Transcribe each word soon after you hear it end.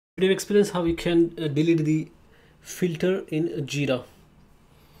Today we experience how we can delete the filter in Jira.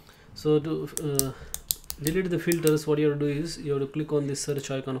 So to delete the filters, what you have to do is you have to click on the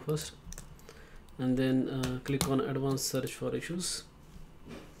search icon first, and then click on advanced search for issues.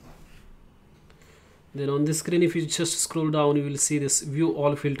 Then on the screen, if you just scroll down, you will see this view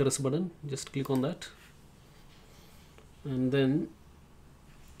all filters button. Just click on that, and then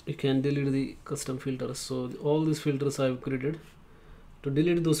you can delete the custom filters. So all these filters I have created. To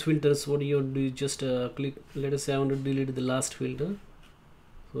delete those filters, what you do is just click. Let us say I want to delete the last filter,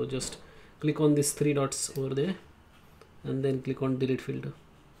 so just click on these three dots over there and then click on delete filter.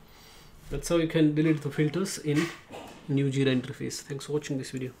 That's how you can delete the filters in new Jira interface. Thanks for watching this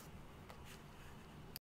video.